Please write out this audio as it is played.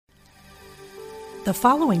The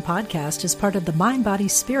following podcast is part of the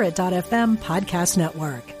MindBodySpirit.fm podcast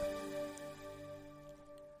network.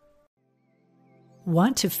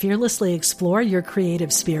 Want to fearlessly explore your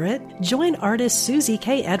creative spirit? Join artist Susie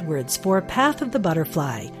K. Edwards for Path of the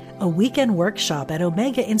Butterfly, a weekend workshop at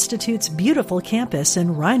Omega Institute's beautiful campus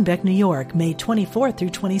in Rhinebeck, New York, May 24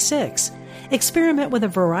 through 26. Experiment with a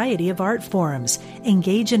variety of art forms,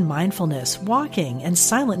 engage in mindfulness, walking, and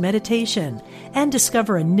silent meditation, and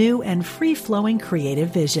discover a new and free-flowing creative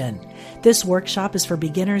vision. This workshop is for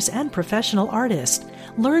beginners and professional artists.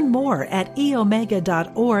 Learn more at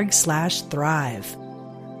eomega.org/thrive.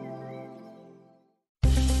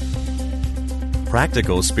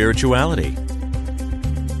 Practical spirituality.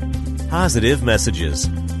 Positive messages.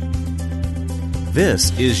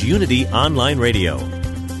 This is Unity Online Radio,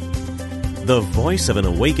 the voice of an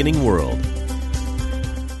awakening world.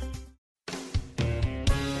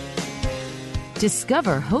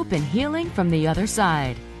 Discover hope and healing from the other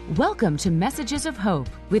side. Welcome to Messages of Hope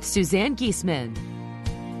with Suzanne Giesemann.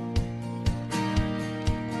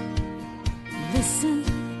 Listen,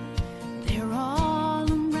 they're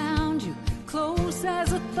all around you, close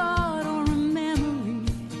as a thought or a memory.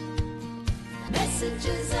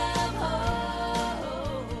 Messages of Hope.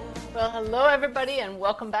 Well, hello everybody, and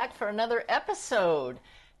welcome back for another episode.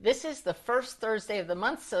 This is the first Thursday of the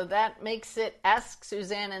month, so that makes it Ask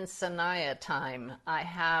Suzanne and Sanaya time. I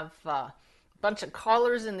have a bunch of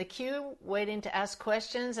callers in the queue waiting to ask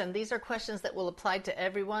questions, and these are questions that will apply to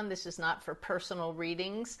everyone. This is not for personal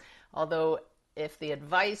readings, although if the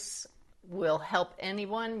advice will help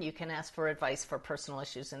anyone, you can ask for advice for personal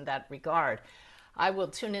issues in that regard. I will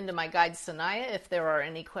tune into my guide Sanaya if there are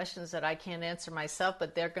any questions that I can't answer myself,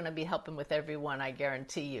 but they're going to be helping with everyone, I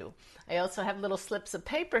guarantee you. I also have little slips of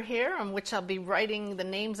paper here on which I'll be writing the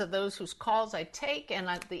names of those whose calls I take, and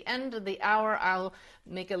at the end of the hour I'll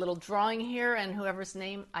make a little drawing here, and whoever's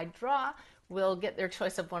name I draw will get their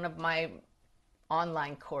choice of one of my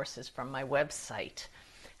online courses from my website.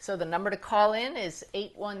 So the number to call in is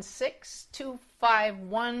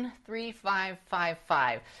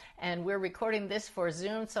 816-251-3555. And we're recording this for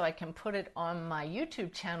Zoom so I can put it on my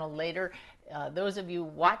YouTube channel later. Those of you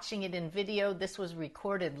watching it in video, this was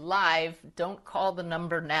recorded live. Don't call the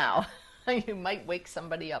number now. You might wake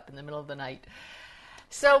somebody up in the middle of the night.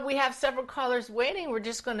 So we have several callers waiting. We're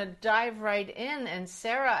just going to dive right in. And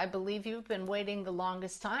Sarah, I believe you've been waiting the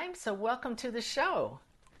longest time. So welcome to the show.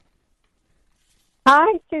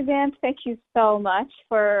 Hi, Suzanne. Thank you so much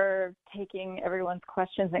for taking everyone's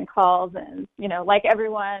questions and calls. And, like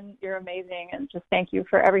everyone, you're amazing. And just thank you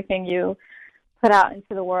for everything you put out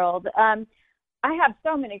into the world. I have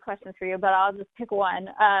so many questions for you, but I'll just pick one.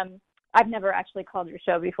 I've never actually called your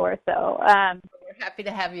show before, so. We're happy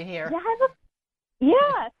to have you here.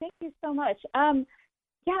 Yeah, thank you so much. I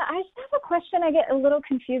just have a question I get a little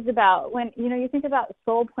confused about when, you think about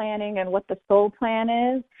soul planning and what the soul plan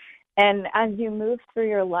is. And as you move through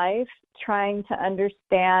your life, trying to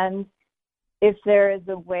understand if there is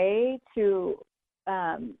a way to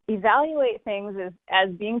evaluate things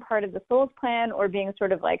as being part of the soul's plan or being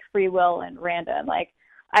sort of like free will and random. Like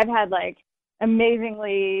I've had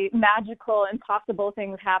amazingly magical, impossible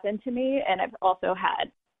things happen to me, and I've also had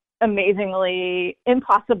amazingly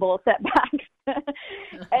impossible setbacks.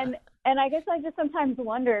 And I guess I just sometimes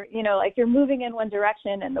wonder, you're moving in one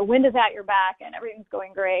direction and the wind is at your back and everything's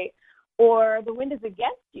going great, or the wind is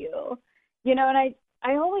against you, and I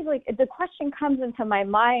always the question comes into my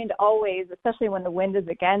mind always, especially when the wind is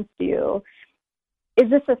against you, is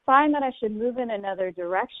this a sign that I should move in another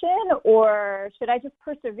direction, or should I just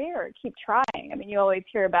persevere or keep trying? I mean, you always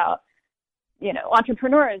hear about,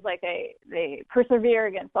 entrepreneurs, they persevere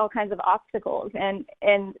against all kinds of obstacles. And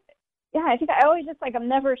yeah, I think I always just I'm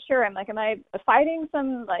never sure. I'm am I fighting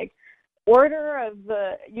some order of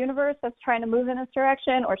the universe that's trying to move in this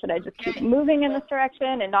direction, or should I just keep moving in this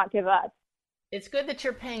direction and not give up? It's good that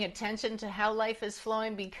you're paying attention to how life is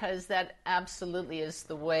flowing, because that absolutely is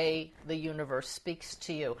the way the universe speaks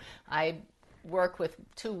to you. I work with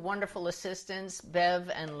two wonderful assistants,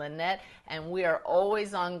 Bev and Lynette, and we are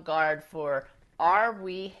always on guard for, are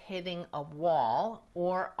we hitting a wall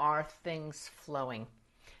or are things flowing?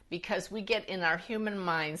 Because we get in our human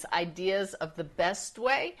minds ideas of the best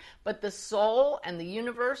way, but the soul and the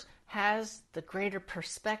universe has the greater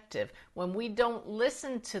perspective. When we don't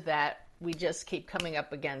listen to that, we just keep coming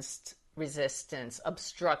up against resistance,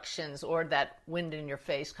 obstructions, or that wind in your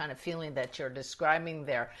face kind of feeling that you're describing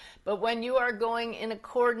there. But when you are going in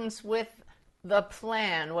accordance with the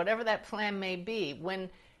plan, whatever that plan may be, when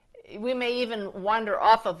we may even wander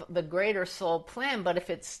off of the greater soul plan, but if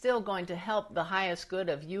it's still going to help the highest good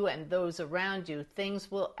of you and those around you,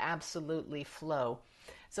 things will absolutely flow.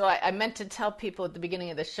 So I meant to tell people at the beginning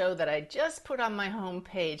of the show that I just put on my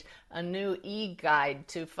homepage a new e-guide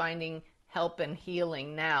to finding help and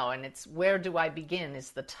healing now, and it's Where Do I Begin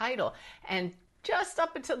is the title. And just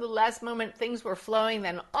up until the last moment, things were flowing.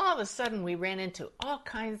 Then all of a sudden, we ran into all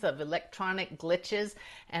kinds of electronic glitches.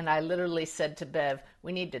 And I literally said to Bev,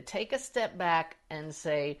 we need to take a step back and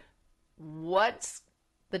say, what's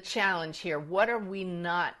the challenge here? What are we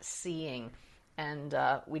not seeing? And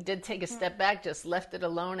we did take a step back, just left it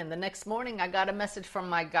alone. And the next morning, I got a message from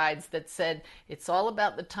my guides that said, it's all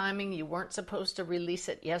about the timing. You weren't supposed to release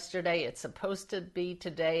it yesterday. It's supposed to be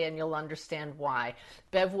today, and you'll understand why.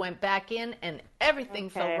 Bev went back in, and everything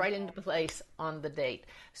fell right into place on the date.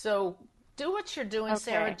 So do what you're doing,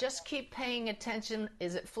 Sarah. Just keep paying attention.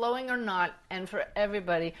 Is it flowing or not? And for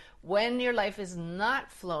everybody, when your life is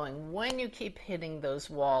not flowing, when you keep hitting those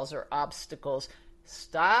walls or obstacles,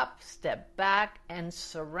 stop, step back, and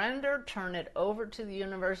surrender. Turn it over to the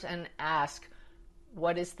universe and ask,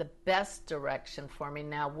 what is the best direction for me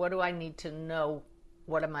now? What do I need to know?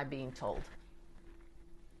 What am I being told?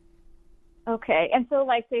 Okay. And so,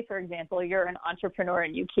 like, say, for example, you're an entrepreneur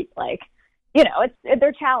and you keep, like, you know,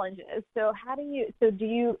 they're challenges. So how do you,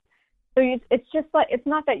 it's just like, it's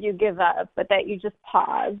not that you give up, but that you just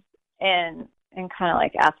pause and kind of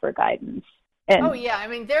like ask for guidance. Oh, yeah. I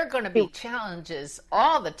mean, there are going to be challenges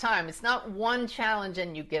all the time. It's not one challenge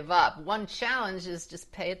and you give up. One challenge is just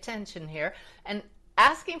pay attention here. And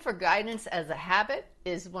asking for guidance as a habit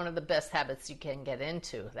is one of the best habits you can get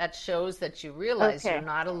into. That shows that you realize you're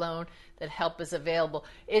not alone, that help is available.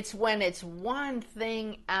 It's when it's one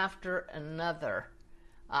thing after another.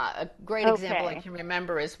 A great example I can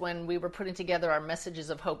remember is when we were putting together our Messages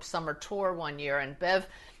of Hope summer tour one year, and Bev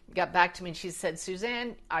got back to me and she said,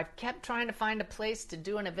 Suzanne, I've kept trying to find a place to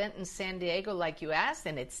do an event in San Diego like you asked,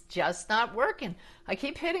 and it's just not working. I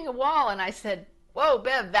keep hitting a wall. And I said, whoa,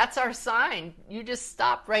 Bev, that's our sign. You just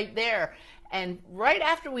stop right there. And right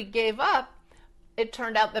after we gave up, it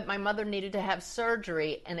turned out that my mother needed to have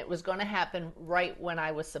surgery, and it was going to happen right when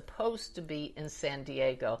I was supposed to be in San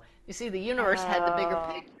Diego. You see, the universe had the bigger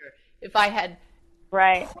picture. If I had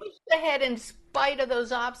pushed ahead in spite of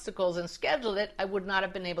those obstacles and scheduled it, I would not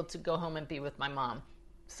have been able to go home and be with my mom.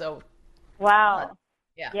 So,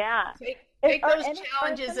 yeah. Take those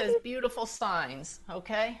challenges as beautiful signs,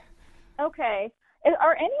 okay? Okay.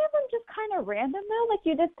 Are any of them just kind of random though? Like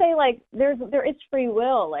you did say, like there is free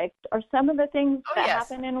will. Like, are some of the things that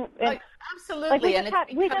happen in absolutely?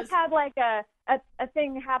 Like we just had like a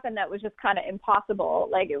thing happen that was just kind of impossible.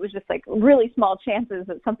 Like it was just like really small chances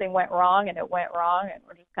that something went wrong, and it went wrong, and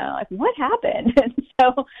we're just kind of like, what happened? And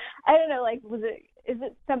so I don't know. Like, is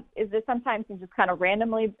it sometimes you just kind of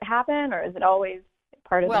randomly happen, or is it always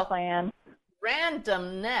part of the plan?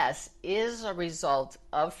 Randomness is a result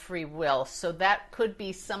of free will, so that could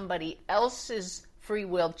be somebody else's free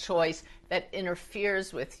will choice that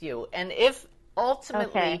interferes with you. And if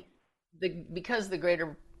ultimately, because the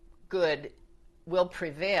greater good will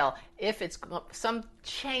prevail, if it's some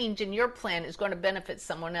change in your plan is going to benefit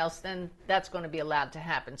someone else, then that's going to be allowed to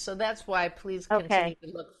happen. So that's why please continue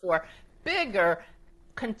to look for bigger,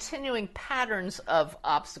 continuing patterns of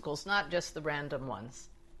obstacles, not just the random ones.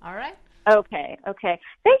 All right? Okay.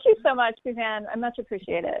 Thank you so much, Suzanne. I much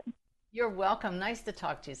appreciate it. You're welcome. Nice to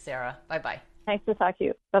talk to you, Sarah. Bye-bye. Nice to talk to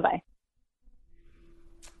you. Bye-bye.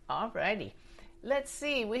 All righty. Let's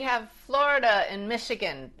see. We have Florida and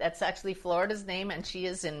Michigan. That's actually Florida's name, and she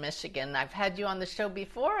is in Michigan. I've had you on the show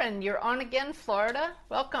before, and you're on again, Florida.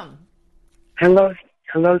 Welcome. Hello,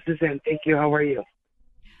 Suzanne. Thank you. How are you?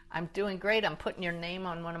 I'm doing great. I'm putting your name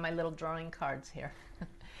on one of my little drawing cards here.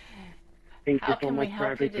 Thank you so much for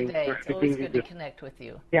everything. It's always good to connect with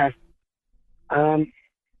you. Yes. One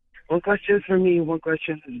question is for me. One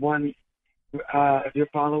question is one of your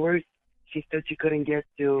followers. She said she couldn't get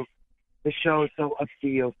to the show, so up to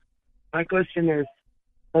you. My question is,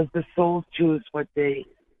 does the soul choose what day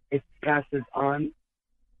it passes on?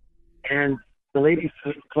 And the lady's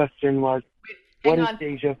question was, what is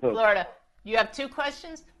deja vu? Florida, you have two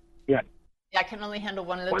questions? Yeah. I can only handle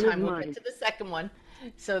one at a time. We'll get to the second one.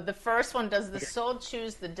 So the first one, does the soul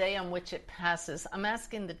choose the day on which it passes? I'm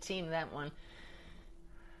asking the team that one.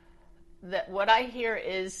 That what I hear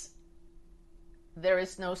is there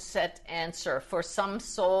is no set answer. For some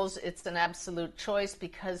souls, it's an absolute choice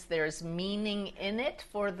because there's meaning in it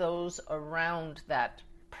for those around that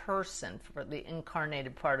person, for the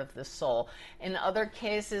incarnated part of the soul. In other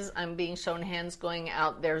cases, I'm being shown hands going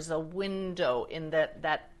out. There's a window in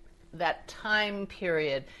that that time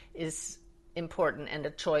period is important and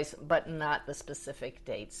a choice, but not the specific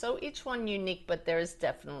date. So each one unique, but there is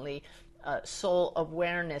definitely soul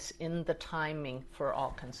awareness in the timing for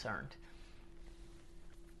all concerned.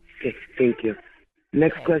 Okay, thank you.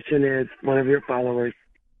 Next question is one of your followers.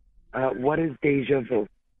 What is deja vu?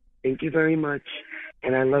 Thank you very much,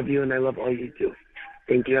 and I love you, and I love all you do.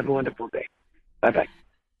 Thank you. Have a wonderful day. Bye-bye.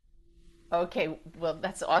 Okay, well,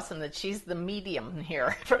 that's awesome that she's the medium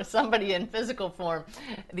here for somebody in physical form,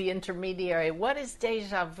 the intermediary. What is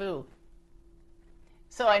deja vu?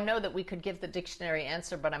 So I know that we could give the dictionary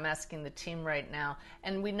answer, but I'm asking the team right now.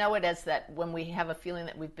 And we know it as that when we have a feeling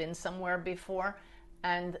that we've been somewhere before,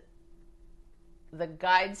 and the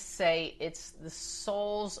guides say it's the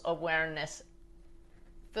soul's awareness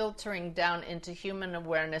filtering down into human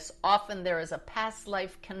awareness. Often there is a past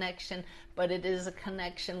life connection, but it is a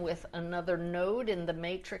connection with another node in the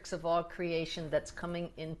matrix of all creation that's coming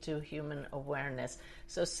into human awareness.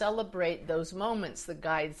 So celebrate those moments, the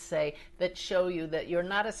guides say, that show you that you're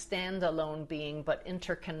not a standalone being, but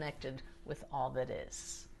interconnected with all that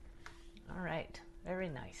is. All right. Very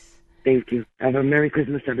nice. Thank you. Have a Merry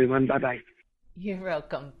Christmas, everyone. Bye-bye. You're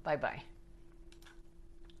welcome. Bye-bye.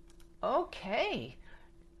 Okay.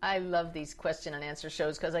 I love these question and answer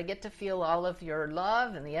shows because I get to feel all of your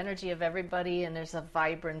love and the energy of everybody, and there's a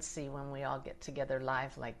vibrancy when we all get together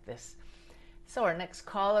live like this. So our next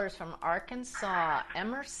caller is from Arkansas.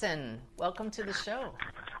 Emerson, welcome to the show.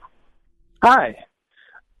 Hi.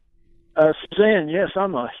 Suzanne, yes,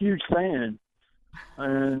 I'm a huge fan.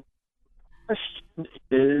 And the question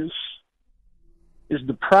is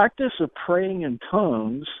the practice of praying in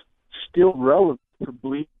tongues still relevant for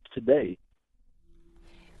believers today?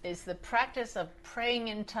 Is the practice of praying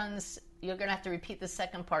in tongues, you're going to have to repeat the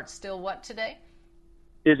second part, still what today?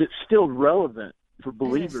 Is it still relevant for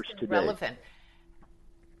believers today? Relevant.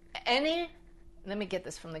 Let me get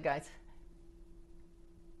this from the guys.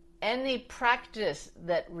 Any practice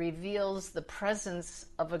that reveals the presence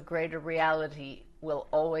of a greater reality will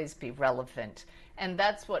always be relevant. And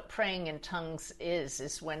that's what praying in tongues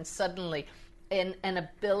is when suddenly an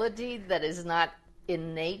ability that is not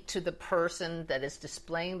innate to the person that is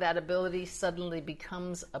displaying that ability suddenly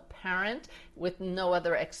becomes apparent with no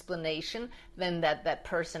other explanation than that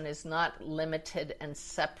person is not limited and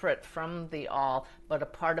separate from the all, but a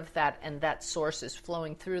part of that, and that source is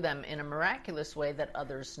flowing through them in a miraculous way that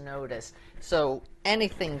others notice. So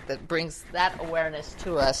anything that brings that awareness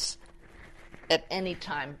to us at any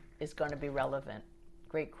time is going to be relevant.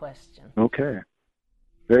 Great question. Okay.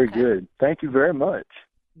 Very good. Thank you very much.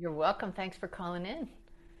 You're welcome. Thanks for calling in.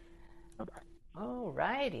 Bye-bye. All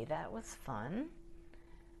righty. That was fun.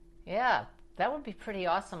 Yeah, that would be pretty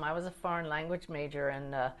awesome. I was a foreign language major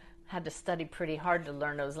and had to study pretty hard to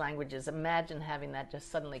learn those languages. Imagine having that just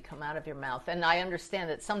suddenly come out of your mouth. And I understand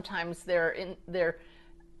that sometimes they're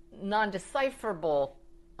non-decipherable,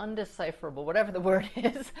 undecipherable, whatever the word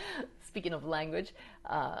is, speaking of languages,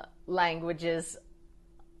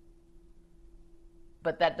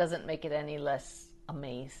 but that doesn't make it any less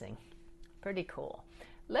amazing. Pretty cool.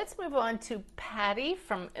 Let's move on to Patty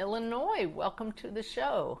from Illinois. Welcome to the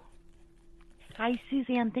show. Hi,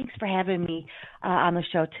 Suzanne. Thanks for having me on the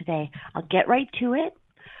show today. I'll get right to it.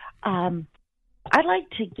 I like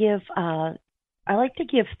to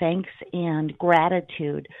give thanks and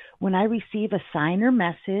gratitude when I receive a sign or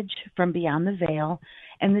message from Beyond the Veil.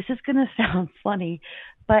 And this is going to sound funny,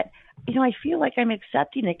 but I feel like I'm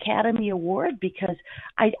accepting an Academy Award because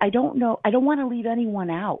I don't want to leave anyone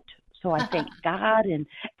out. So I thank God and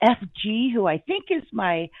FG, who I think is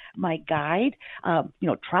my guide,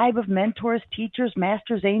 tribe of mentors, teachers,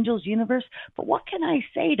 masters, angels, universe. But what can I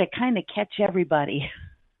say to kind of catch everybody?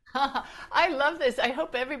 I love this. I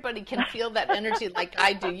hope everybody can feel that energy like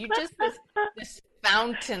I do. You just this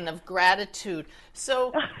fountain of gratitude.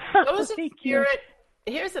 So those of spirit.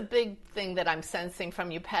 Here's a big thing that I'm sensing from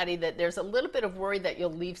you, Patty, that there's a little bit of worry that you'll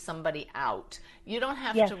leave somebody out. You don't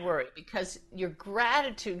have to worry because your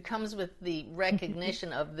gratitude comes with the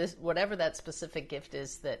recognition of this, whatever that specific gift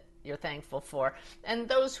is that you're thankful for. And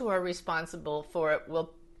those who are responsible for it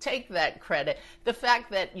will take that credit. The fact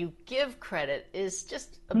that you give credit is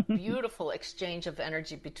just a beautiful exchange of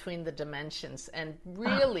energy between the dimensions and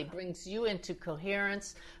really brings you into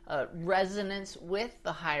coherence, resonance with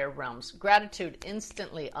the higher realms. Gratitude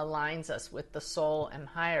instantly aligns us with the soul and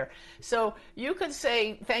higher. So you could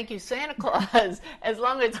say, thank you, Santa Claus, as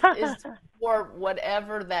long as it's for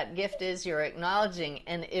whatever that gift is you're acknowledging,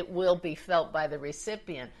 and it will be felt by the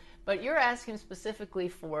recipient. But you're asking specifically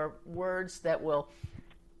for words that will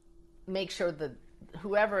make sure that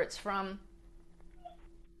whoever it's from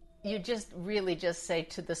you just really just say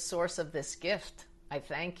to the source of this gift, I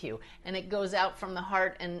thank you. And it goes out from the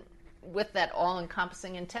heart, and with that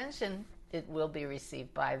all-encompassing intention, it will be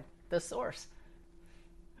received by the source.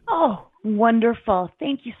 Oh, wonderful.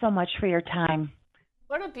 Thank you so much for your time.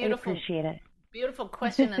 What a beautiful, I appreciate it. Beautiful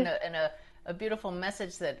question and a beautiful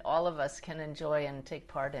message that all of us can enjoy and take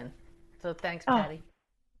part in. So thanks, Patty.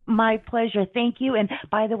 My pleasure. Thank you. And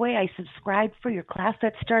by the way, I subscribed for your class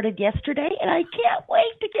that started yesterday, and I can't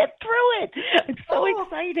wait to get through it. I'm so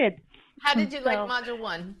excited. How did you like Module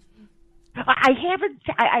 1? I haven't.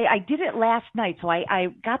 I did it last night, so I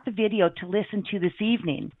got the video to listen to this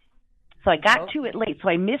evening. So I got to it late, so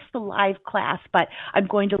I missed the live class, but I'm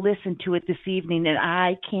going to listen to it this evening, and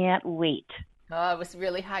I can't wait. Oh, it was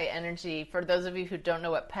really high energy. For those of you who don't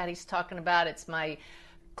know what Patty's talking about, it's my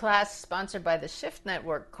class sponsored by the Shift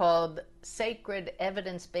Network called Sacred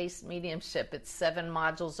Evidence-Based Mediumship. It's 7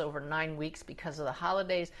 modules over 9 weeks because of the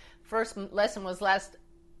holidays. First lesson was last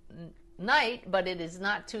night, but it is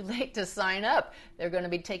not too late to sign up. They're going to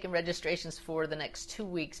be taking registrations for the next 2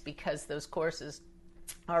 weeks because those courses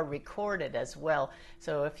are recorded as well.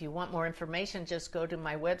 So if you want more information, just go to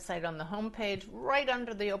my website on the homepage. Right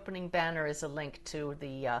under the opening banner is a link to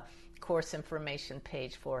the course information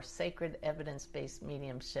page for Sacred Evidence-Based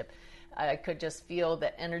Mediumship. I could just feel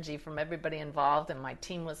the energy from everybody involved, and my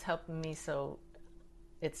team was helping me, so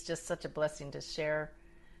it's just such a blessing to share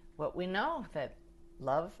what we know, that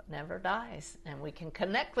love never dies, and we can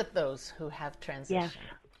connect with those who have transitioned. Yes.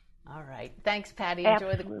 All right. Thanks, Patty.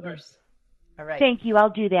 Absolutely. Enjoy the course. All right. Thank you. I'll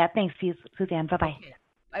do that. Thanks, Suzanne. Bye-bye. Okay.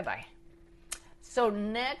 Bye-bye. So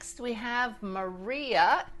next we have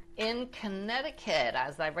Maria in Connecticut.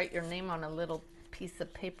 As I write your name on a little piece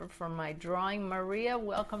of paper for my drawing. Maria,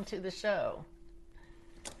 welcome to the show.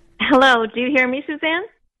 Hello. Do you hear me, Suzanne?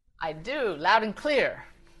 I do. Loud and clear.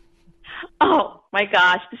 Oh, my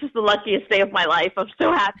gosh. This is the luckiest day of my life. I'm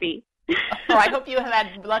so happy. Oh, I hope you have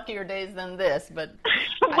had luckier days than this, but...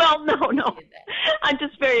 Well, no. I'm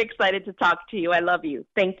just very excited to talk to you. I love you.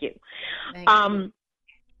 Thank you. Thank you.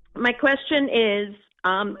 My question is,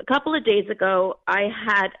 a couple of days ago, I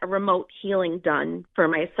had a remote healing done for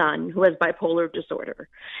my son who has bipolar disorder.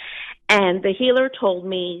 And the healer told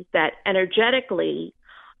me that energetically,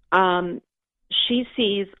 she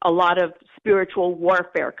sees a lot of spiritual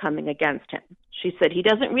warfare coming against him. She said he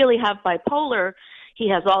doesn't really have bipolar. He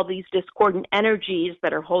has all these discordant energies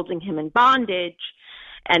that are holding him in bondage.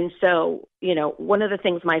 And so, one of the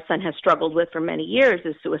things my son has struggled with for many years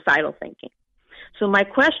is suicidal thinking. So my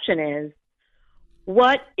question is,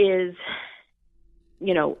 what is,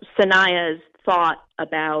 Sanaya's thought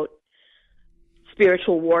about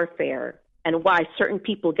spiritual warfare and why certain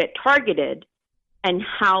people get targeted, and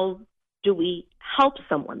how do we help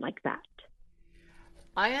someone like that?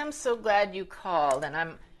 I am so glad you called, and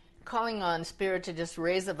I'm calling on Spirit to just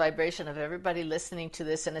raise the vibration of everybody listening to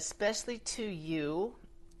this, and especially to you.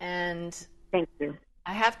 And thank you.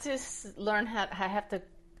 I have to learn I have to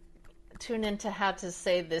tune into how to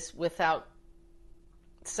say this without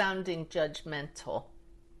sounding judgmental.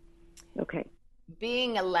 Okay.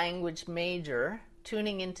 Being a language major,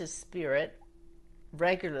 tuning into Spirit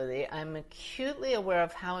regularly, I'm acutely aware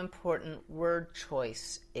of how important word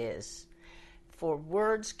choice is. For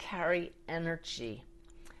words carry energy.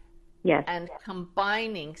 Yes. And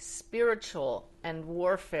combining spiritual and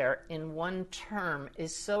warfare in one term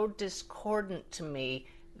is so discordant to me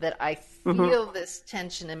that I feel this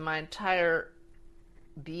tension in my entire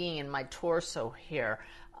being, in my torso here.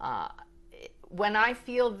 When I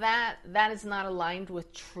feel that, that is not aligned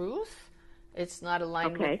with truth. It's not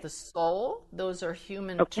aligned with the soul. Those are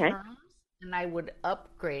human terms, and I would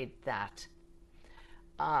upgrade that.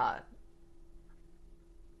 I'm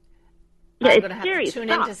going to have to tune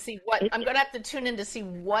in to see what I'm going to have to tune in to see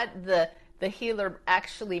what the healer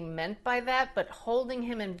actually meant by that. But holding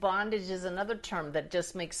him in bondage is another term that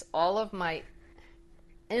just makes all of my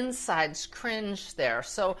insides cringe there.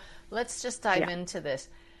 So let's just dive into this.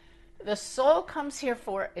 The soul comes here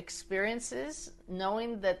for experiences,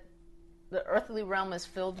 knowing that the earthly realm is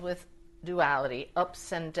filled with duality,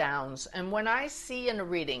 ups and downs. And when I see in a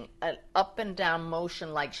reading an up and down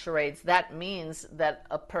motion like charades, that means that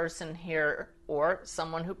a person here or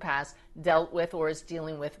someone who passed dealt with or is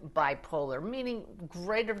dealing with bipolar, meaning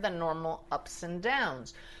greater than normal ups and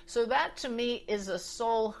downs. So that to me is a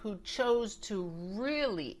soul who chose to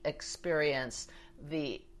really experience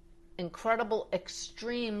the incredible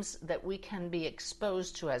extremes that we can be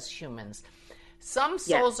exposed to as humans. Some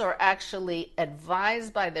souls are actually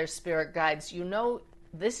advised by their spirit guides,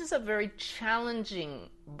 this is a very challenging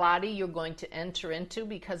body you're going to enter into,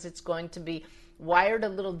 because it's going to be wired a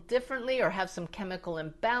little differently or have some chemical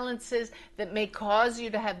imbalances that may cause you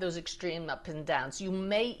to have those extreme ups and downs. You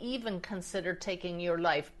may even consider taking your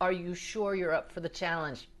life. Are you sure you're up for the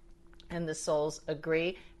challenge? And the souls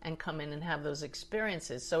agree and come in and have those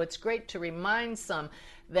experiences. So it's great to remind some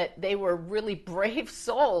that they were really brave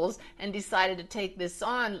souls and decided to take this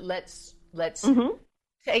on. Let's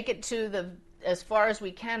take it to as far as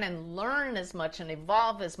we can and learn as much and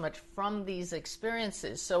evolve as much from these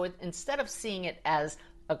experiences. So instead of seeing it as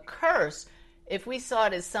a curse, if we saw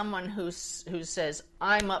it as someone who says,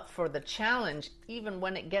 I'm up for the challenge, even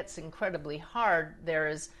when it gets incredibly hard,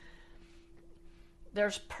 there's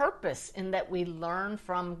purpose in that we learn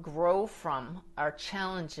from, grow from our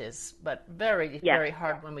challenges, but very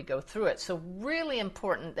hard when we go through it. So really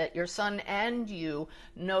important that your son and you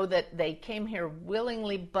know that they came here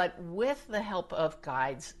willingly, but with the help of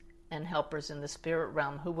guides and helpers in the spirit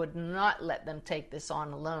realm who would not let them take this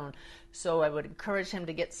on alone. So I would encourage him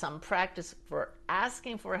to get some practice for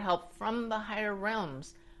asking for help from the higher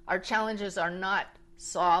realms. Our challenges are not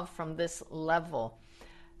solved from this level.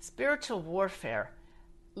 Spiritual warfare.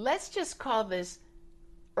 Let's just call this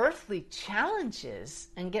earthly challenges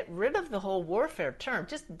and get rid of the whole warfare term.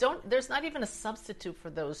 There's not even a substitute for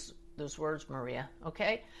those words, Maria,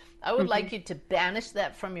 okay? I would like you to banish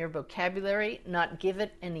that from your vocabulary, not give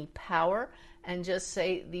it any power, and just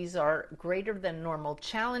say these are greater than normal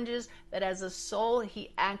challenges that as a soul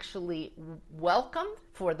he actually welcomed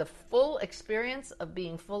for the full experience of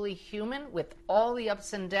being fully human with all the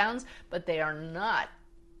ups and downs, but they are not,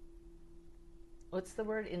 what's the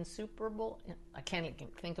word, insuperable? I can't even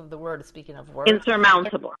think of the word, speaking of words.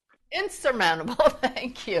 Insurmountable. Insurmountable,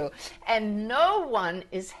 thank you. And no one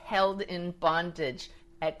is held in bondage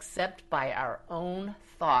except by our own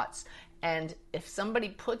thoughts. And if somebody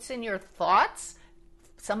puts in your thoughts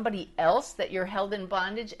somebody else that you're held in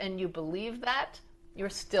bondage and you believe that, you're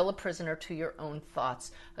still a prisoner to your own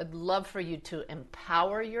thoughts. I'd love for you to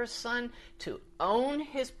empower your son to own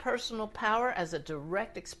his personal power as a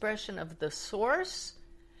direct expression of the source,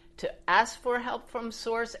 to ask for help from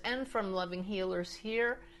source and from loving healers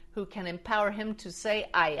here who can empower him to say,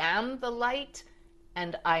 I am the light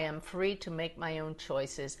and I am free to make my own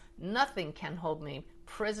choices. Nothing can hold me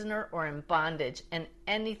prisoner or in bondage, and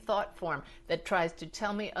any thought form that tries to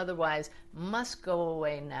tell me otherwise must go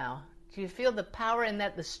away now. Do you feel the power in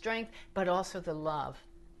that, the strength, but also the love?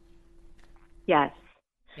 Yes.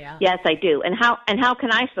 Yeah. Yes, I do. And how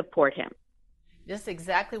can I support him? Just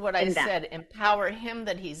exactly what I said. Empower him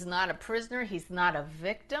that he's not a prisoner, he's not a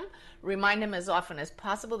victim. Remind him as often as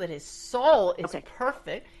possible that his soul is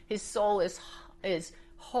perfect. His soul is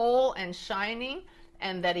whole and shining,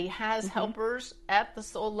 and that he has helpers at the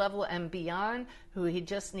soul level and beyond who he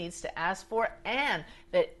just needs to ask for, and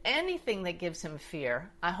that anything that gives him fear,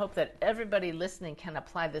 I hope that everybody listening can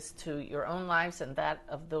apply this to your own lives and that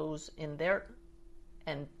of those in their,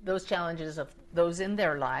 and those challenges of those in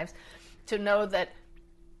their lives, to know that,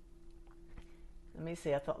 let me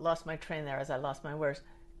see, lost my train there as I lost my words.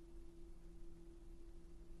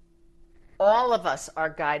 All of us are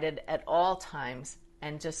guided at all times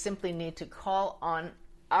and just simply need to call on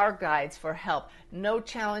our guides for help. No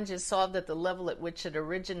challenge is solved at the level at which it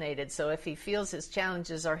originated. So if he feels his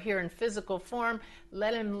challenges are here in physical form,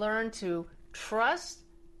 let him learn to trust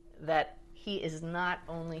that he is not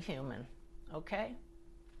only human. Okay?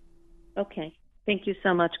 Okay. Thank you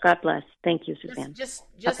so much. God bless. Thank you, Suzanne. Just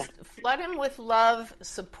flood him with love,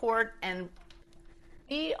 support, and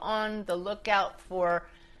be on the lookout for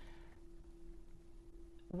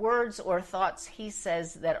words or thoughts he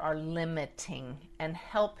says that are limiting, and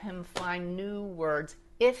help him find new words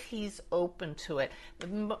if he's open to it.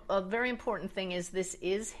 A very important thing is this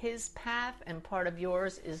is his path, and part of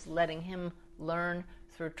yours is letting him learn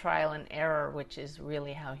through trial and error, which is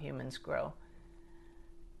really how humans grow.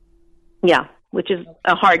 Yeah, which is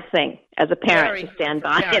a hard thing as a parent to stand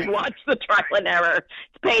by and watch the trial and error.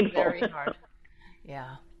 It's painful. Very hard.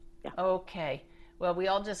 Yeah. Okay. Well, we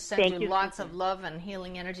all just send you lots of love and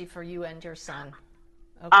healing energy for you and your son.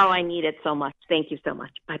 Okay? Oh, I need it so much. Thank you so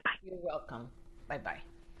much. Bye-bye. You're welcome. Bye-bye.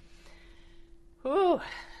 Whew.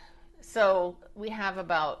 So we have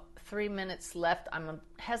about 3 minutes left. I'm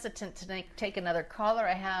hesitant to take another caller.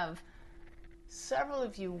 I have several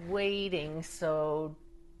of you waiting, so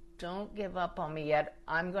don't give up on me yet.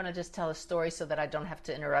 I'm going to just tell a story so that I don't have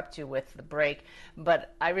to interrupt you with the break.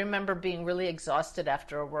 But I remember being really exhausted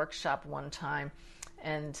after a workshop one time,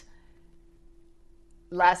 and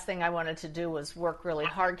last thing I wanted to do was work really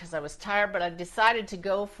hard because I was tired, but I decided to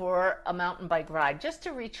go for a mountain bike ride just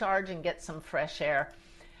to recharge and get some fresh air.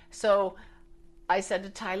 So I said to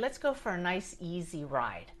Ty, let's go for a nice, easy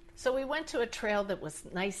ride. So we went to a trail that was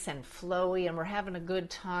nice and flowy, and we're having a good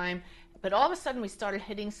time. But all of a sudden, we started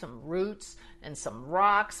hitting some roots and some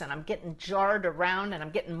rocks, and I'm getting jarred around, and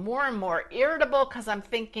I'm getting more and more irritable because I'm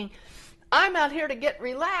thinking, I'm out here to get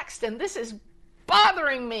relaxed, and this is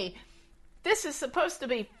bothering me. This is supposed to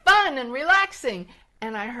be fun and relaxing.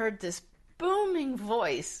 And I heard this booming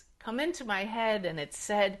voice come into my head, and it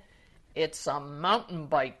said, it's a mountain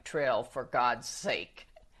bike trail, for God's sake.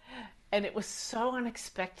 And it was so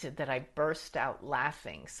unexpected that I burst out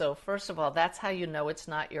laughing. So first of all, that's how you know it's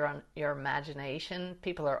not your imagination.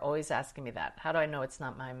 People are always asking me that. How do I know it's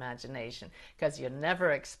not my imagination? Because you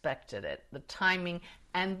never expected it. The timing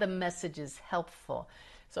and the message is helpful.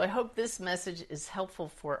 So I hope this message is helpful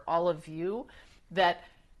for all of you, that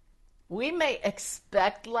we may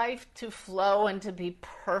expect life to flow and to be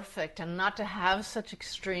perfect and not to have such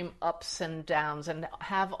extreme ups and downs and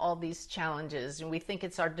have all these challenges. And we think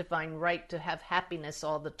it's our divine right to have happiness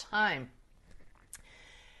all the time.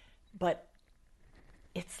 But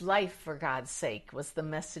it's life, for God's sake, was the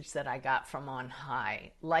message that I got from on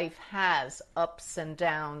high. Life has ups and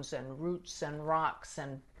downs and roots and rocks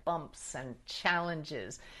and bumps and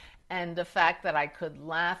challenges. And the fact that I could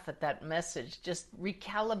laugh at that message just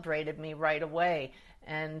recalibrated me right away.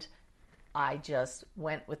 And I just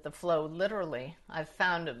went with the flow, literally. I've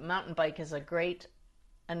found a mountain bike is a great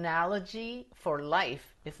analogy for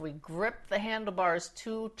life. If we grip the handlebars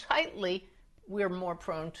too tightly, we're more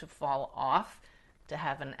prone to fall off, to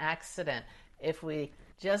have an accident. If we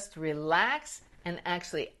just relax and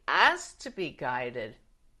actually ask to be guided,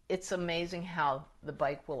 it's amazing how the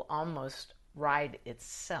bike will almost ride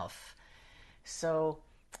itself. So,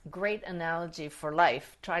 great analogy for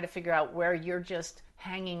life. Try to figure out where you're just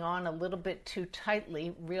hanging on a little bit too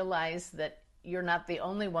tightly. Realize that you're not the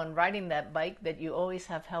only one riding that bike, that you always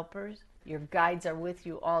have helpers. Your guides are with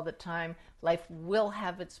you all the time. Life will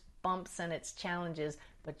have its bumps and its challenges,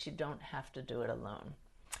 but you don't have to do it alone.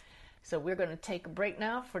 So we're going to take a break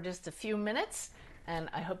now for just a few minutes. And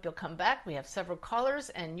I hope you'll come back. We have several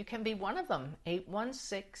callers, and you can be one of them.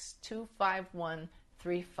 816-251-3555.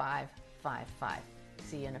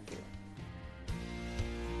 See you in a few.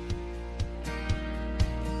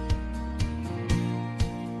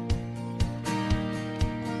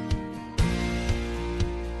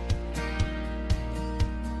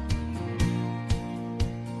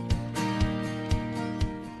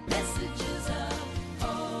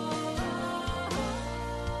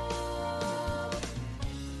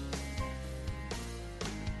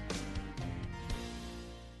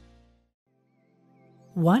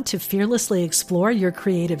 Want to fearlessly explore your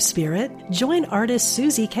creative spirit? Join artist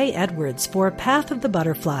Susie K. Edwards for Path of the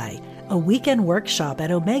Butterfly, a weekend workshop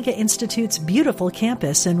at Omega Institute's beautiful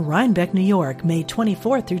campus in Rhinebeck, New York, May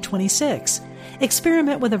 24 through 26.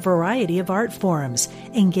 Experiment with a variety of art forms,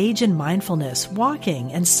 engage in mindfulness,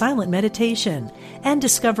 walking, and silent meditation, and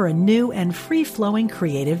discover a new and free-flowing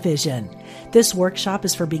creative vision. This workshop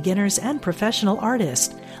is for beginners and professional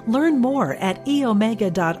artists. Learn more at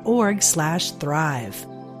eomega.org/thrive.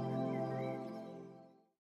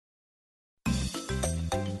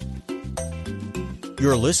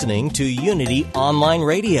 You're listening to Unity Online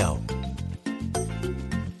Radio,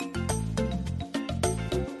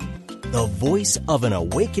 the voice of an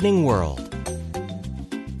awakening world.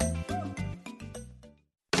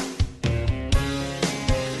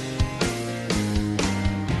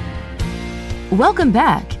 Welcome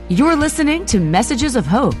back. You're listening to Messages of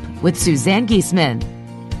Hope with Suzanne Giesemann.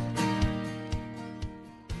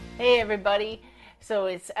 Hey, everybody. So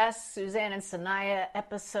it's Ask Suzanne and Sanaya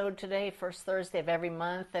episode today, first Thursday of every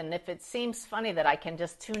month. And if it seems funny that I can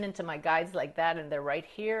just tune into my guides like that and they're right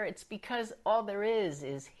here, it's because all there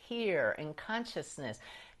is here in consciousness.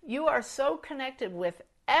 You are so connected with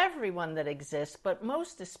everyone that exists, but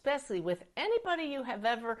most especially with anybody you have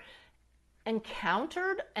ever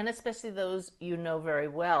encountered, and especially those you know very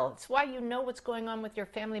well. It's why you know what's going on with your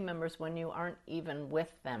family members when you aren't even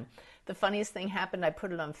with them. The funniest thing happened, I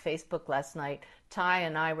put it on Facebook last night. Ty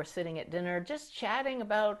and I were sitting at dinner just chatting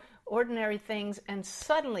about ordinary things, and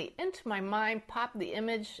suddenly into my mind popped the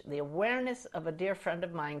image, the awareness of a dear friend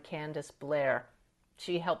of mine, Candace Blair.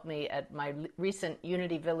 She helped me at my recent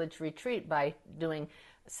Unity Village retreat by doing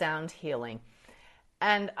sound healing.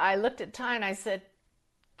 And I looked at Ty and I said,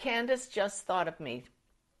 Candace just thought of me.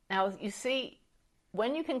 Now, you see,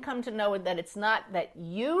 when you can come to know that it's not that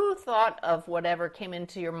you thought of whatever came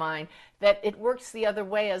into your mind, that it works the other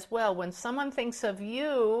way as well. When someone thinks of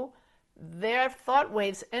you, their thought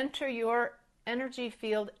waves enter your energy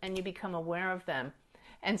field and you become aware of them.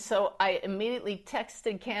 And so I immediately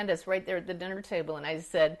texted Candace right there at the dinner table, and I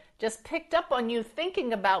said, just picked up on you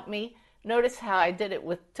thinking about me. Notice how I did it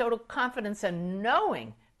with total confidence and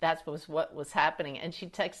knowing that was what was happening. And she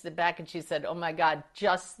texted back and she said, oh my God,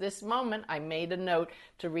 just this moment, I made a note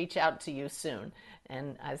to reach out to you soon.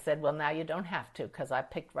 And I said, well, now you don't have to, because I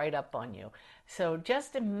picked right up on you. So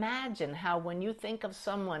just imagine how when you think of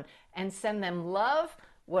someone and send them love,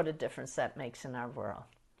 what a difference that makes in our world.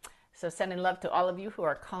 So sending love to all of you who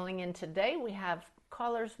are calling in today. We have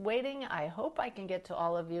callers waiting. I hope I can get to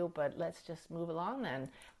all of you, but let's just move along then.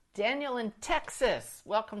 Daniel in Texas,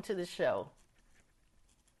 welcome to the show.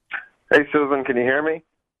 Hey, Susan, can you hear me?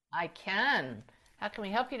 I can. How can we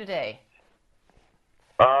help you today?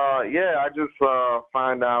 Yeah, I just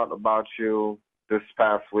found out about you this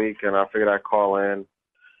past week, and I figured I'd call in.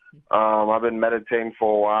 I've been meditating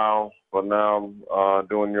for a while, but now I'm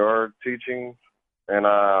doing your teachings, and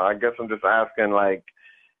I guess I'm just asking, like,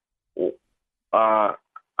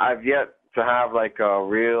 I've yet to have, like, a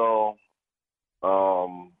real,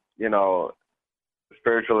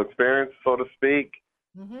 spiritual experience, so to speak.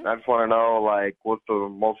 Mm-hmm. I just want to know, like, what's the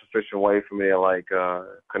most efficient way for me to, like,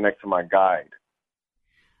 connect to my guide?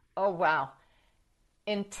 Oh, wow.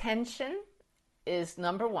 Intention is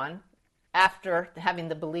number one after having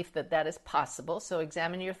the belief that that is possible. So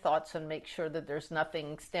examine your thoughts and make sure that there's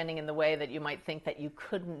nothing standing in the way that you might think that you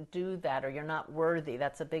couldn't do that or you're not worthy.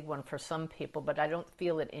 That's a big one for some people, but I don't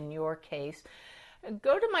feel it in your case.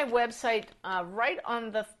 Go to my website. Right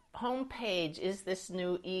on the home page is this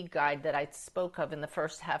new e-guide that I spoke of in the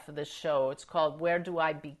first half of the show. It's called Where Do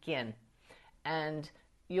I Begin? And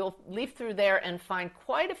you'll leaf through there and find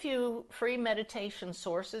quite a few free meditation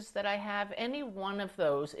sources that I have. Any one of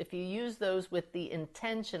those, if you use those with the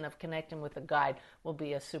intention of connecting with a guide, will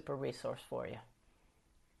be a super resource for you.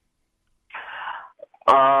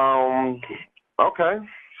 Okay.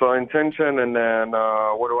 So intention, and then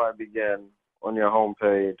where do I begin on your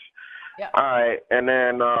homepage? Yeah. All right. And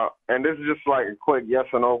then, and this is just like a quick yes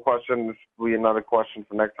or no question. This will be another question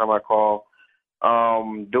for next time I call.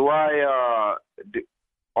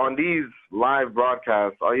 On these live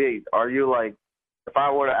broadcasts, are you like, if I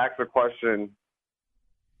were to ask a question,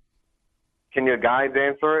 can your guides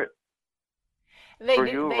answer it?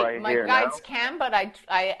 My guides can, but I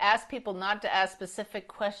ask people not to ask specific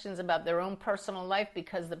questions about their own personal life,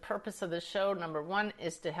 because the purpose of the show, number one,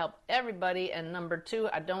 is to help everybody, and number two,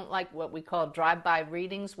 I don't like what we call drive-by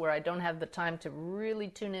readings, where I don't have the time to really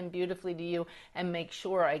tune in beautifully to you and make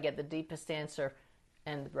sure I get the deepest answer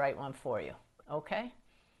and the right one for you. Okay?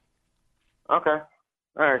 Okay.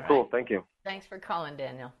 All right, cool. Thank you. Thanks for calling,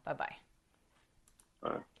 Daniel. Bye-bye.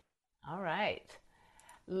 All right. All right.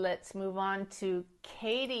 Let's move on to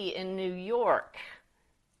Katie in New York.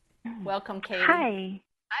 Welcome, Katie. Hi.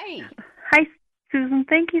 Hi. Hi, Susan.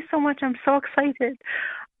 Thank you so much. I'm so excited.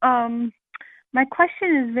 My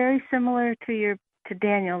question is very similar to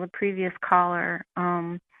Daniel, the previous caller.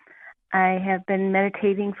 I have been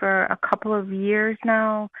meditating for a couple of years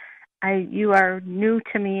now. You are new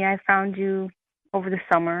to me. I found you over the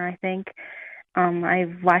summer, I think.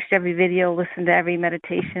 I've watched every video, listened to every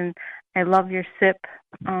meditation. I love your SIP.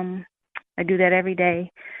 I do that every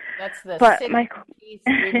day. That's the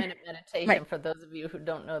 3-minute meditation for those of you who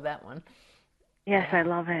don't know that one. Yes, I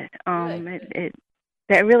love it.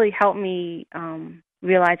 That really helped me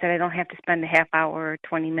realize that I don't have to spend a half hour or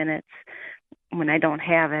 20 minutes when I don't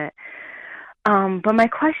have it. But my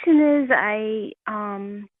question is,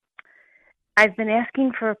 I've been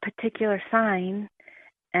asking for a particular sign,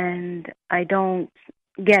 and I don't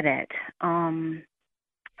get it.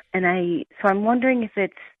 So I'm wondering if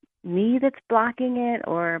it's me that's blocking it,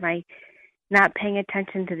 or am I not paying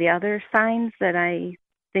attention to the other signs that I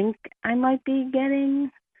think I might be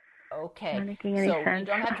getting? Okay. Not making any sense. You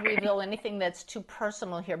don't have to reveal anything that's too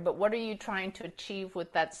personal here, but what are you trying to achieve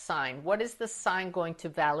with that sign? What is the sign going to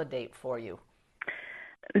validate for you?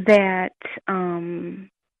 That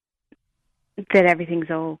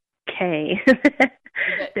everything's okay.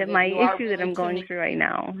 that my issue that I'm going through right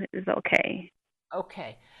now is okay.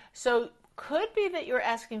 Okay. So could be that you're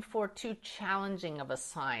asking for too challenging of a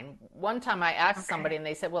sign. One time I asked somebody and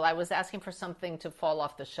they said, well, I was asking for something to fall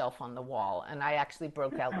off the shelf on the wall. And I actually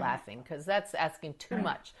broke out laughing, because that's asking too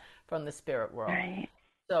much from the spirit world. Right.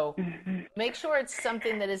 So make sure it's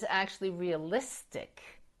something that is actually realistic.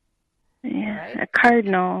 Yeah, right? A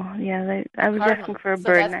cardinal. Yeah, I was asking for a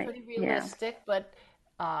bird. So that's pretty realistic, but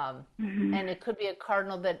and it could be a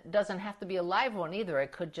cardinal that doesn't have to be a live one either.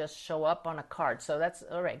 It could just show up on a card. So that's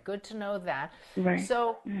all right. Good to know that. Right.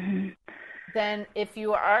 So then if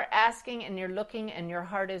you are asking and you're looking and your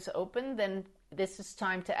heart is open, then this is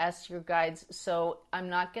time to ask your guides. So I'm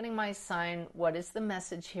not getting my sign. What is the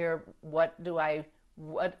message here?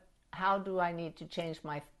 How do I need to change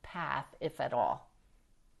my path, if at all?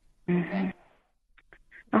 Okay.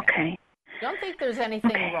 Okay. Don't think there's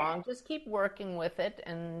anything wrong. Just keep working with it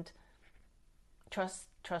and trust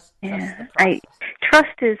the process.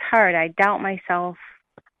 Trust is hard. I doubt myself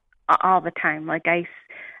all the time. Like I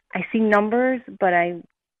see numbers, but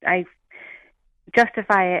I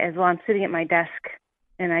justify it as, well, I'm sitting at my desk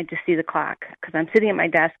and I just see the clock because I'm sitting at my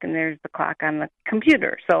desk and there's the clock on the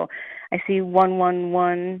computer. So I see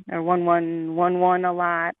 111 or 1111 a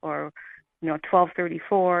lot, or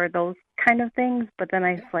 1234, those kind of things. But then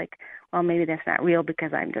I was like, well, maybe that's not real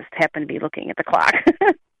because I'm just happen to be looking at the clock.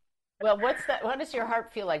 Well, what's that? What does your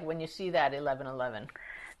heart feel like when you see that 1111?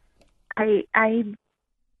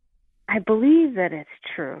 I believe that it's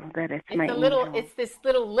true, that it's my angel. It's this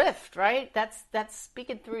little lift, right? That's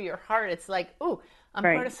speaking through your heart. It's like, ooh, I'm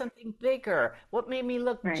part of something bigger. What made me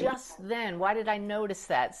look just then? Why did I notice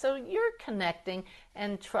that? So you're connecting,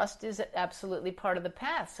 and trust is absolutely part of the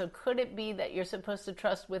path. So could it be that you're supposed to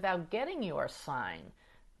trust without getting your sign?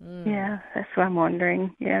 Yeah, that's what I'm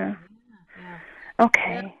wondering. Yeah.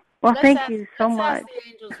 Okay. Well, thank you so much. Let's ask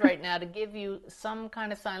the angels right now to give you some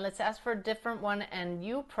kind of sign. Let's ask for a different one, and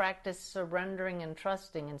you practice surrendering and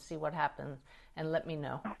trusting and see what happens, and let me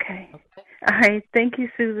know. Okay. All right. Thank you,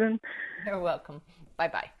 Susan. You're welcome.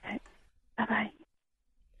 Bye-bye. Bye-bye.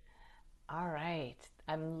 All right.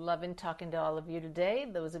 I'm loving talking to all of you today.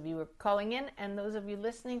 Those of you who are calling in and those of you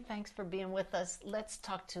listening, thanks for being with us. Let's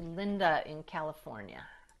talk to Linda in California.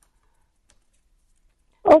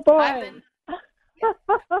 Oh, boy. Hi, Linda.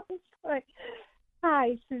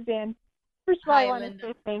 Hi, Suzanne. First of all, I want to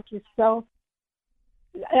say thank you.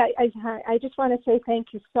 I just want to say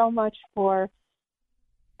thank you so much for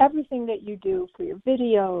everything that you do, for your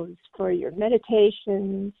videos, for your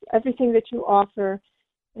meditations, everything that you offer,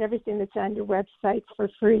 and everything that's on your website for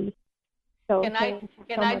free. So can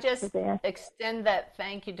I just extend that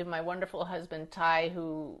thank you to my wonderful husband, Ty,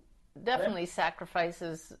 who definitely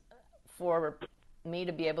sacrifices for me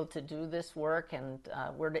to be able to do this work, and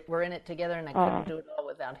we're in it together, and I couldn't do it all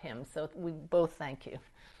without him. So we both thank you.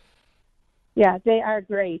 Yeah, they are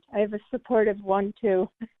great. I have a supportive one too.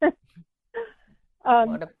 What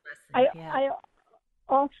a blessing. I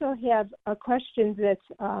also have a question that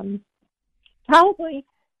probably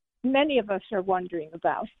many of us are wondering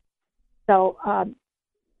about. So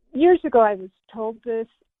years ago I was told this,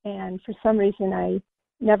 and for some reason I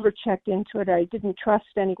never checked into it. I didn't trust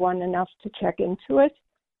anyone enough to check into it.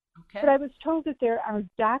 Okay. But I was told that there are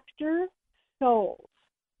doctor souls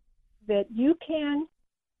that you can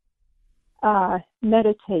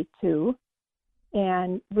meditate to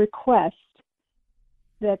and request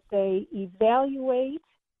that they evaluate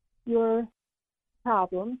your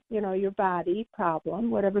problem, your body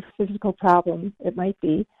problem, whatever physical problem it might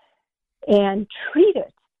be, and treat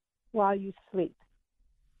it while you sleep.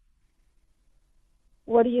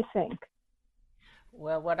 What do you think?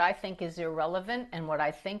 Well, what I think is irrelevant, and what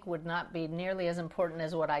I think would not be nearly as important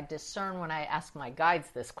as what I discern when I ask my guides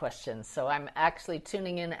this question. So I'm actually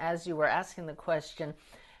tuning in as you were asking the question,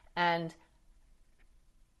 and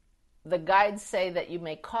the guides say that you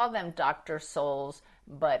may call them doctor souls,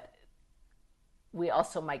 but we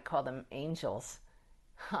also might call them angels.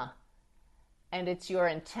 And it's your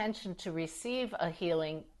intention to receive a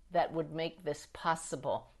healing that would make this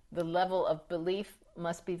possible. The level of belief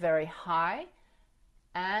must be very high,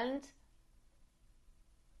 and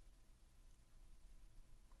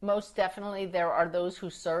most definitely there are those who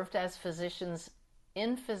served as physicians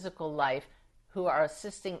in physical life who are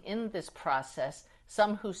assisting in this process.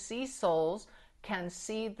 Some who see souls can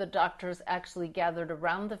see the doctors actually gathered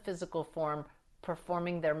around the physical form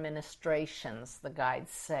performing their ministrations, the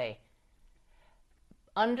guides say.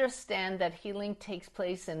 Understand that healing takes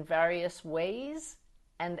place in various ways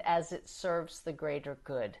and as it serves the greater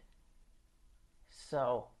good.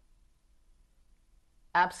 So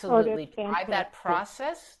absolutely try that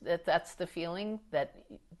process. That's the feeling, that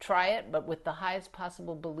try it, but with the highest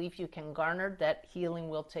possible belief you can garner, that healing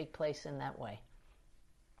will take place in that way.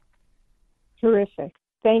 Terrific.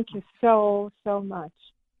 Thank you so much.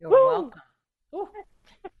 You're welcome. Ooh,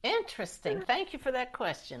 interesting. Thank you for that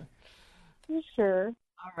question. Sure.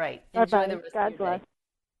 All right. Bye-bye. Enjoy the rest God of your bless. day.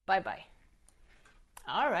 Bye-bye.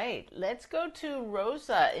 All right. Let's go to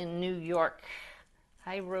Rosa in New York.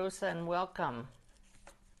 Hi, Rosa, and welcome.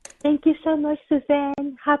 Thank you so much,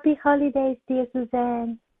 Suzanne. Happy holidays, dear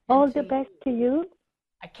Suzanne. All the best to you.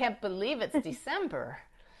 I can't believe it's December.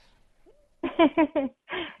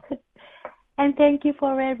 And thank you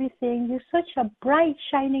for everything. You're such a bright,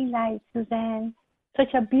 shining light, Suzanne.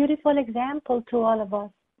 Such a beautiful example to all of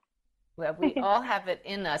us. Well, we all have it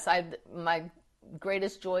in us. My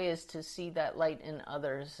greatest joy is to see that light in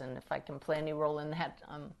others, and if I can play any role in that,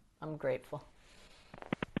 I'm grateful.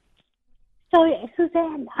 So,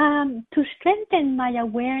 Suzanne, to strengthen my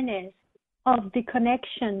awareness of the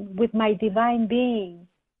connection with my divine being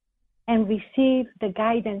and receive the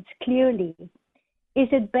guidance clearly, is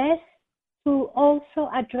it best to also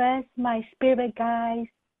address my spirit guides,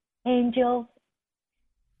 angels,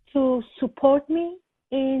 to support me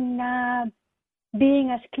in being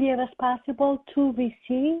as clear as possible to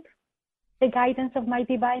receive the guidance of my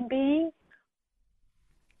divine being?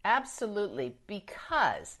 Absolutely,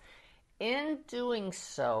 because in doing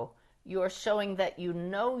so, you're showing that you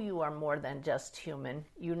know you are more than just human.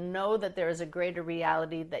 You know that there is a greater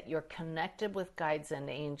reality, that you're connected with guides and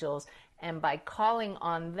angels, and by calling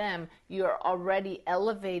on them, you're already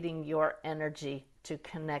elevating your energy to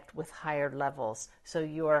connect with higher levels. So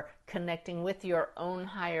you're connecting with your own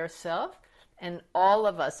higher self, and all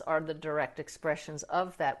of us are the direct expressions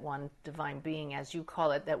of that one divine being, as you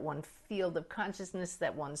call it, that one field of consciousness,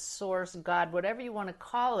 that one source, God, whatever you want to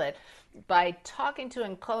call it. By talking to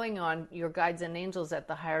and calling on your guides and angels at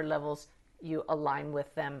the higher levels, you align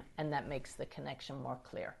with them, and that makes the connection more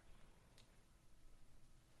clear.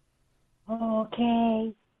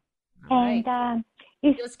 Okay. All And right.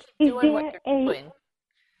 Just keep doing what you're doing.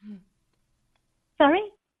 Sorry?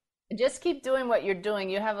 Just keep doing what you're doing.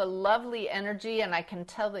 You have a lovely energy, and I can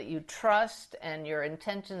tell that you trust, and your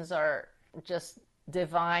intentions are just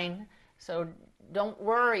divine. So don't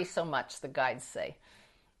worry so much, the guides say.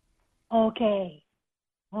 Okay.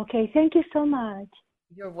 Okay, thank you so much.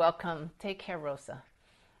 You're welcome. Take care, Rosa.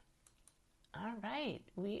 All right,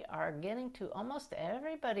 we are getting to almost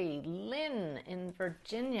everybody. Lynn in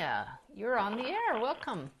Virginia, you're on the air.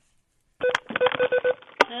 Welcome.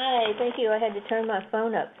 Hi, thank you. I had to turn my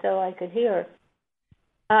phone up so I could hear.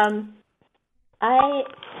 I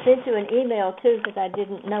sent you an email, too, because I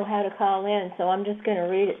didn't know how to call in, so I'm just going to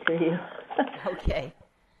read it to you. Okay.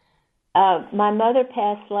 My mother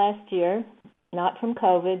passed last year, not from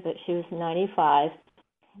COVID, but she was 95.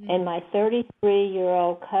 And my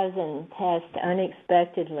 33-year-old cousin passed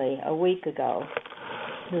unexpectedly a week ago.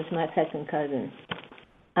 He was my second cousin.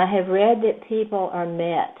 I have read that people are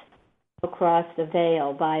met across the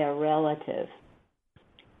veil by a relative.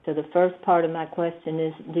 So the first part of my question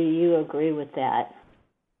is, do you agree with that?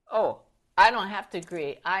 Oh, I don't have to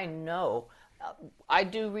agree. I know. I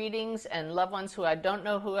do readings, and loved ones who I don't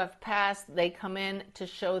know who have passed, they come in to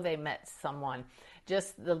show they met someone.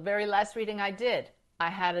 Just the very last reading I did, I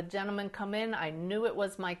had a gentleman come in. I knew it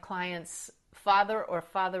was my client's father or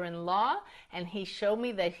father-in-law, and he showed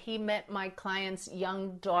me that he met my client's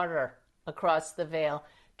young daughter across the veil.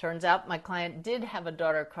 Turns out my client did have a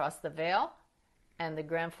daughter across the veil, and the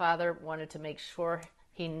grandfather wanted to make sure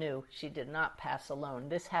he knew she did not pass alone.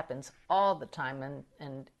 This happens all the time,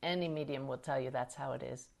 and any medium will tell you that's how it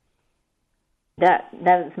is. That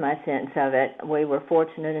was my sense of it. We were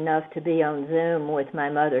fortunate enough to be on Zoom with my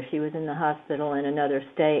mother. She was in the hospital in another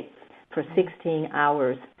state for 16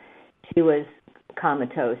 hours. She was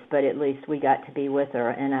comatose, but at least we got to be with her.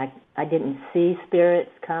 And I didn't see spirits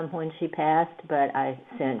come when she passed, but I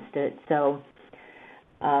sensed it. So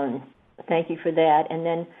thank you for that. And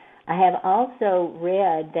then I have also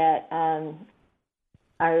read that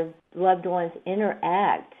our loved ones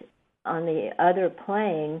interact on the other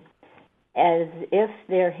plane as if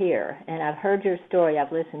they're here. And I've heard your story.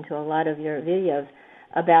 I've listened to a lot of your videos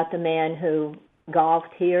about the man who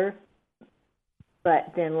golfed here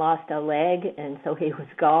but then lost a leg, and so he was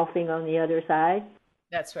golfing on the other side.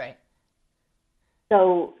 That's right.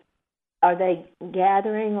 So are they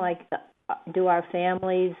gathering, like, do our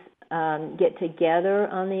families get together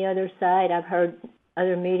on the other side? I've heard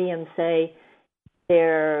other mediums say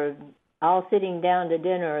they're all sitting down to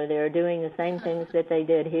dinner, they're doing the same things that they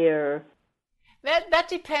did here. That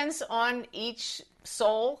depends on each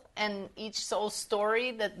soul and each soul's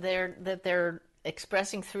story that they're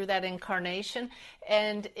expressing through that incarnation.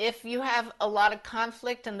 And if you have a lot of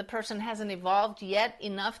conflict and the person hasn't evolved yet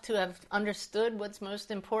enough to have understood what's most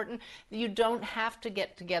important, you don't have to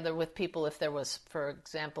get together with people if there was, for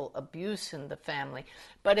example, abuse in the family.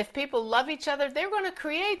 But if people love each other, they're going to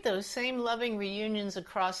create those same loving reunions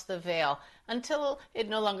across the veil until it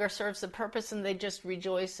no longer serves the purpose and they just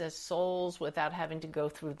rejoice as souls without having to go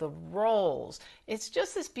through the roles. It's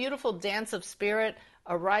just this beautiful dance of spirit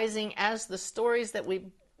arising as the stories that we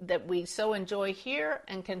that we so enjoy here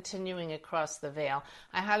and continuing across the veil.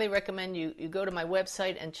 I highly recommend you go to my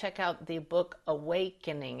website and check out the book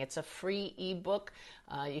Awakening. It's a free ebook.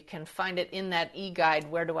 You can find it in that e-guide,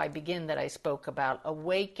 Where Do I Begin, that I spoke about.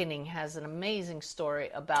 Awakening has an amazing story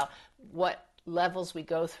about what levels we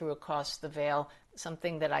go through across the veil,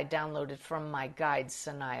 something that I downloaded from my guide,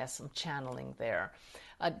 Sanaya, some channeling there.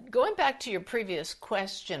 Going back to your previous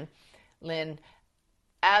question, Lynn,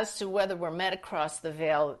 as to whether we're met across the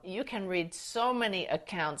veil, you can read so many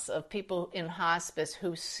accounts of people in hospice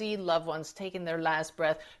who see loved ones taking their last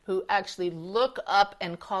breath, who actually look up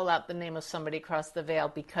and call out the name of somebody across the veil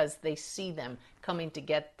because they see them coming to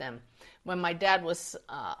get them. When my dad was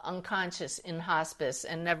unconscious in hospice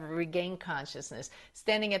and never regained consciousness,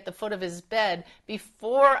 standing at the foot of his bed,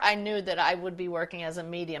 before I knew that I would be working as a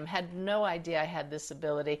medium, had no idea I had this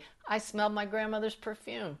ability, I smelled my grandmother's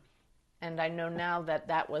perfume. And I know now that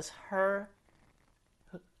that was her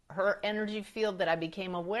energy field that I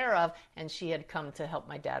became aware of, and she had come to help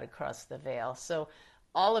my dad across the veil. So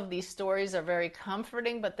all of these stories are very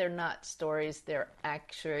comforting, but they're not stories. They're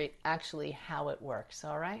actually how it works,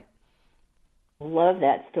 all right? Love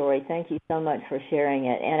that story. Thank you so much for sharing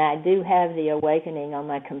it. And I do have the Awakening on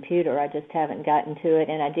my computer. I just haven't gotten to it.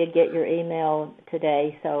 And I did get your email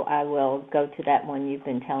today, so I will go to that one you've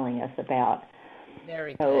been telling us about.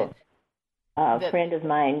 Very good. A friend of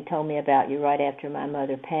mine told me about you right after my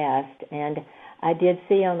mother passed, and I did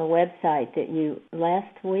see on the website that you,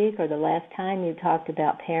 last week or the last time, you talked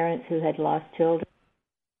about parents who had lost children.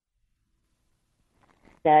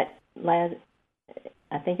 I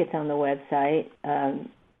think it's on the website,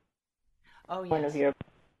 one of your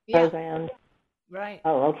programs. Right.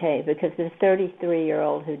 Oh, okay, because the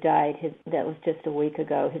 33-year-old who died, that was just a week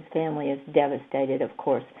ago, his family is devastated, of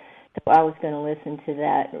course. So I was going to listen to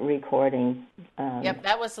that recording. Yep,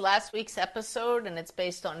 that was last week's episode, and it's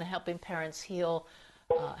based on Helping Parents Heal,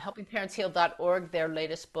 helpingparentsheal.org, their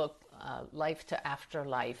latest book, Life to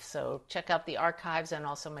Afterlife. So check out the archives and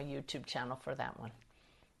also my YouTube channel for that one.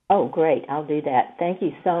 Oh, great. I'll do that. Thank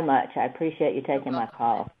you so much. I appreciate you taking my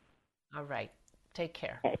call. All right. Take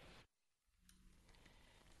care. Okay.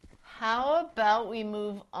 How about we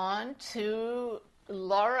move on to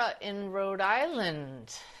Laura in Rhode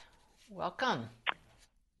Island? Welcome.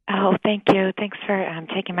 Oh, thank you. Thanks for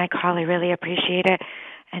taking my call. I really appreciate it.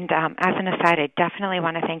 And as an aside, I definitely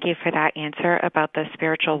want to thank you for that answer about the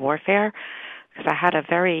spiritual warfare, because I had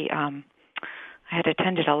I had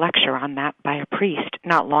attended a lecture on that by a priest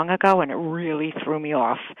not long ago, and it really threw me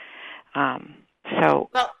off. Well,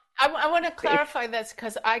 I want to clarify this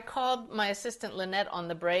because I called my assistant Lynette on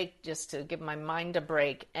the break just to give my mind a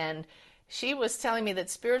break, and she was telling me that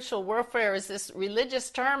spiritual warfare is this religious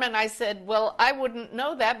term, and I said, well, I wouldn't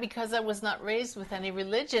know that because I was not raised with any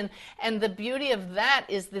religion. And the beauty of that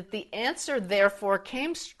is that the answer, therefore,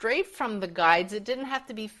 came straight from the guides. It didn't have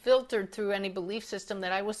to be filtered through any belief system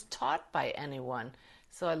that I was taught by anyone.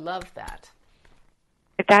 So I love that.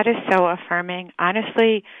 That is so affirming.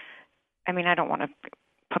 Honestly, I mean, I don't want to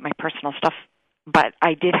put my personal stuff, but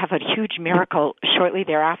I did have a huge miracle shortly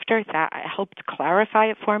thereafter that helped clarify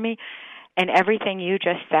it for me. And everything you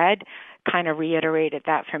just said kind of reiterated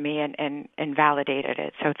that for me and validated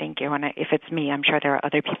it. So thank you. And if it's me, I'm sure there are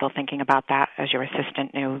other people thinking about that, as your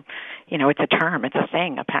assistant knew. You know, it's a term, it's a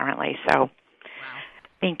thing, apparently. So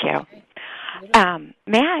thank you.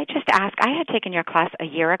 May I just ask, I had taken your class a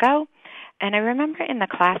year ago, and I remember in the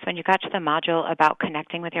class when you got to the module about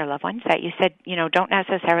connecting with your loved ones that you said, you know, don't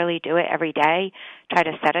necessarily do it every day, try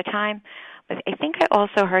to set a time. But I think I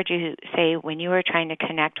also heard you say when you were trying to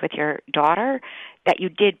connect with your daughter that you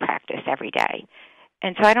did practice every day.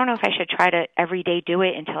 And so I don't know if I should try to every day do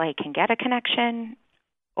it until I can get a connection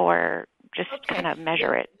or just kind of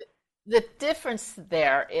measure it. The difference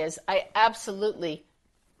there is I absolutely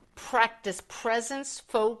practice presence,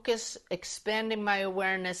 focus, expanding my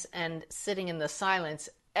awareness, and sitting in the silence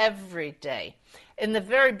every day. In the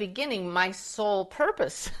very beginning, my sole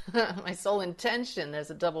purpose, my sole intention,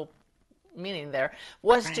 there's a double meaning there,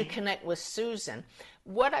 was to connect with Susan.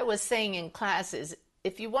 What I was saying in class is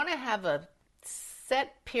if you want to have a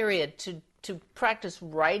set period to practice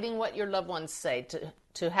writing what your loved ones say,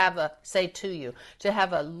 to have a say to you, to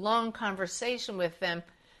have a long conversation with them,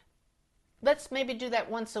 let's maybe do that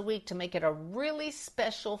once a week to make it a really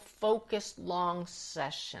special, focused, long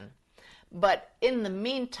session. But in the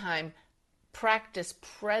meantime, practice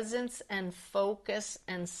presence and focus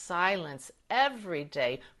and silence every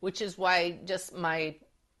day, which is why just my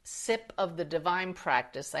sip of the divine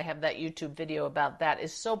practice, I have that YouTube video about that,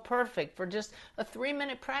 is so perfect for just a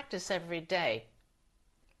 3-minute practice every day.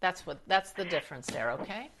 That's the difference there,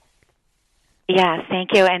 okay? Yeah, thank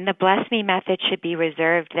you. And the Bless Me method should be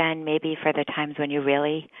reserved then maybe for the times when you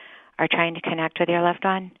really are trying to connect with your loved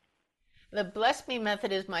one? The Bless Me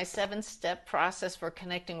method is my 7-step process for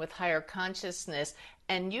connecting with higher consciousness,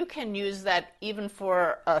 and you can use that even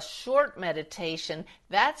for a short meditation.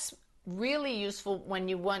 That's really useful when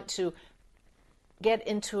you want to get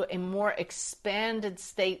into a more expanded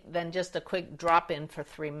state than just a quick drop-in for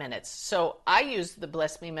 3 minutes. So I use the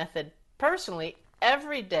Bless Me method personally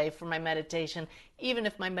every day for my meditation, even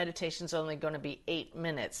if my meditation is only going to be 8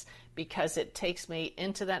 minutes, because it takes me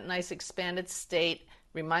into that nice expanded state,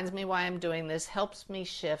 reminds me why I'm doing this, helps me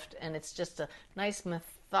shift, and it's just a nice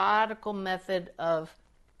methodical method of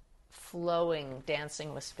flowing,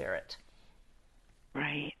 dancing with spirit.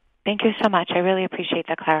 Right. Thank you so much. I really appreciate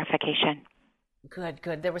the clarification. Good,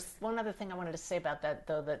 good. There was one other thing I wanted to say about that,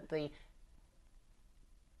 though, that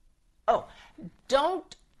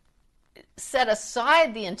don't set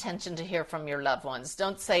aside the intention to hear from your loved ones.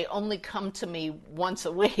 Don't say, only come to me once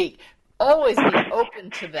a week. Always be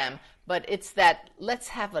open to them. But it's that, let's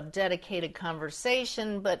have a dedicated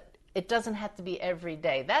conversation, but it doesn't have to be every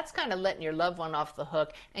day. That's kind of letting your loved one off the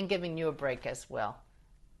hook and giving you a break as well.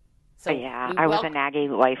 So yeah, I was a naggy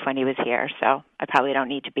wife when he was here, so I probably don't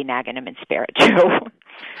need to be nagging him in spirit, too.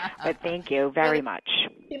 But thank you very much.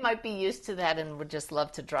 He might be used to that and would just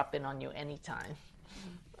love to drop in on you anytime.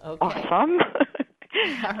 Okay. Awesome.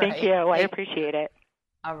 Thank you. I appreciate it.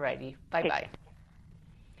 All righty. Bye-bye.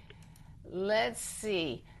 Let's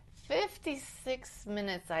see. 56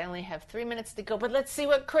 minutes. I only have 3 minutes to go, but let's see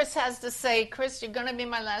what Chris has to say. Chris, you're going to be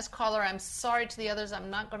my last caller. I'm sorry to the others. I'm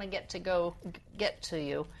not going to get to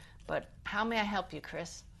you, but how may I help you,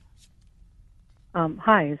 Chris?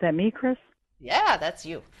 Hi, is that me, Chris? Yeah, that's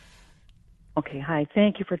you. Okay, hi.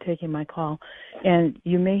 Thank you for taking my call. And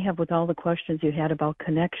you may have, with all the questions you had about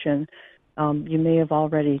connection, you may have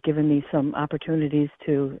already given me some opportunities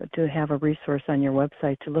to have a resource on your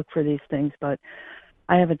website to look for these things, but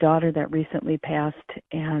I have a daughter that recently passed,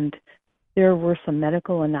 and there were some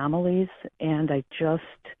medical anomalies, and I just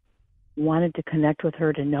wanted to connect with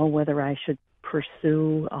her to know whether I should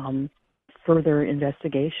pursue further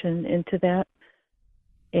investigation into that.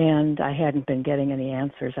 And I hadn't been getting any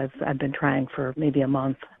answers. I've been trying for maybe a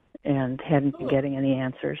month and hadn't been getting any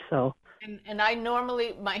answers. So. And I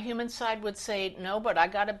normally, my human side would say no, but I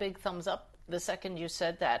got a big thumbs up the second you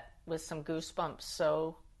said that with some goosebumps.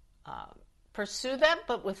 So pursue that,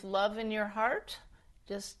 but with love in your heart,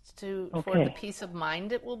 just for the peace of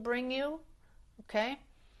mind it will bring you. Okay?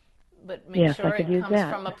 But make sure it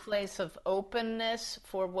comes from a place of openness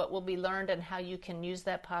for what will be learned and how you can use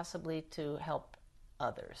that possibly to help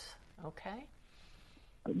others. Okay?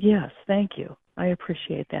 Yes, thank you. I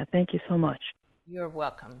appreciate that. Thank you so much. You're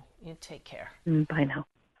welcome. You take care. Bye now.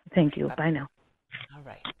 Thank you. Bye now. All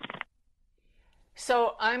right.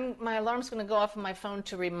 So my alarm's going to go off on my phone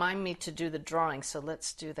to remind me to do the drawing. So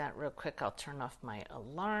let's do that real quick. I'll turn off my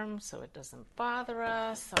alarm so it doesn't bother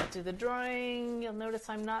us. I'll do the drawing. You'll notice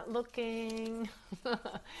I'm not looking.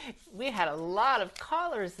 We had a lot of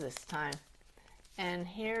callers this time. And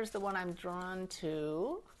here's the one I'm drawn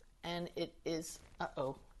to. And it is,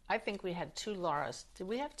 I think we had 2 Lauras. Did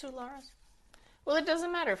we have 2 Lauras? Well, it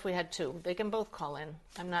doesn't matter if we had 2. They can both call in.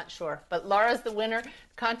 I'm not sure. But Laura's the winner.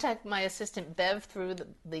 Contact my assistant, Bev, through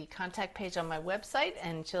the contact page on my website,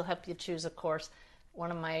 and she'll help you choose a course, one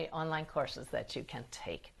of my online courses that you can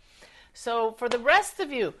take. So for the rest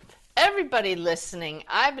of you, everybody listening,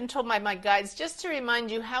 I've been told by my guides just to remind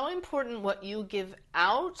you how important what you give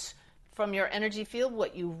out from your energy field,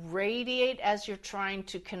 what you radiate as you're trying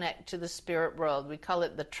to connect to the spirit world. We call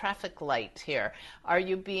it the traffic light here. Are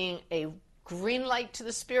you being a green light to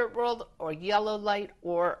the spirit world, or yellow light,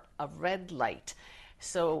 or a red light?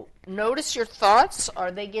 So notice your thoughts.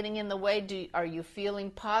 Are they getting in the way? Are you feeling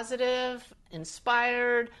positive,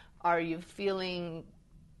 inspired? Are you feeling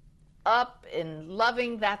up and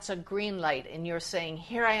loving? That's a green light, and you're saying,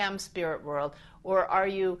 here I am, spirit world. Or are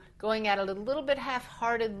you going at it a little bit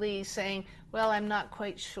half-heartedly, saying, well, I'm not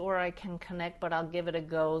quite sure I can connect, but I'll give it a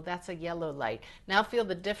go? That's a yellow light. Now feel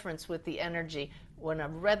the difference with the energy when a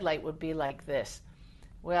red light would be like this.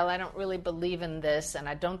 Well, I don't really believe in this, and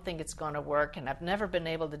I don't think it's going to work, and I've never been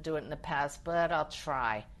able to do it in the past, but I'll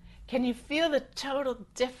try. Can you feel the total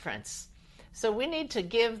difference? So we need to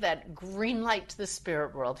give that green light to the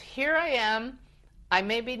spirit world. Here I am. I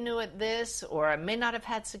may be new at this, or I may not have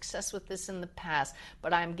had success with this in the past,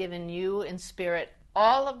 but I'm giving you in spirit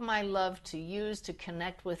all of my love to use to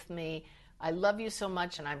connect with me. I love you so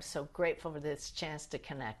much, and I'm so grateful for this chance to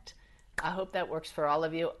connect. I hope that works for all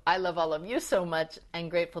of you. I love all of you so much,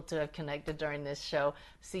 and grateful to have connected during this show.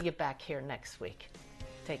 See you back here next week.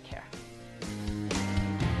 Take care.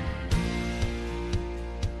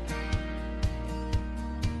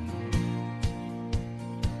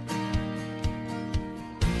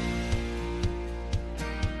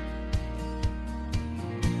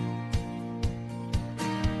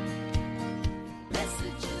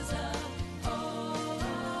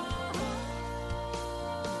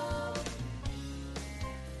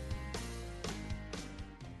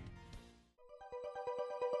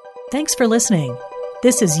 Thanks for listening.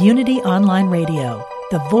 This is Unity Online Radio,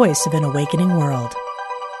 the voice of an awakening world.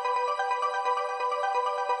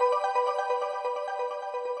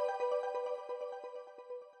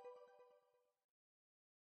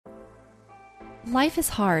 Life is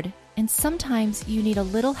hard, and sometimes you need a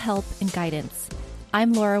little help and guidance.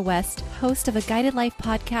 I'm Laura West, host of a Guided Life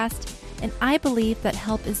podcast, and I believe that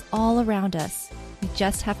help is all around us. We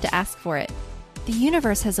just have to ask for it. The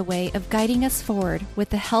universe has a way of guiding us forward with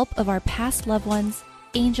the help of our past loved ones,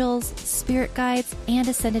 angels, spirit guides, and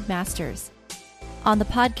ascended masters. On the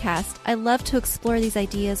podcast, I love to explore these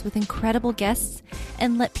ideas with incredible guests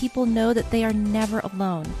and let people know that they are never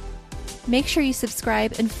alone. Make sure you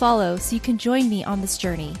subscribe and follow so you can join me on this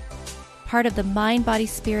journey. Part of the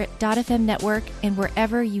MindBodySpirit.fm network and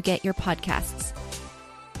wherever you get your podcasts.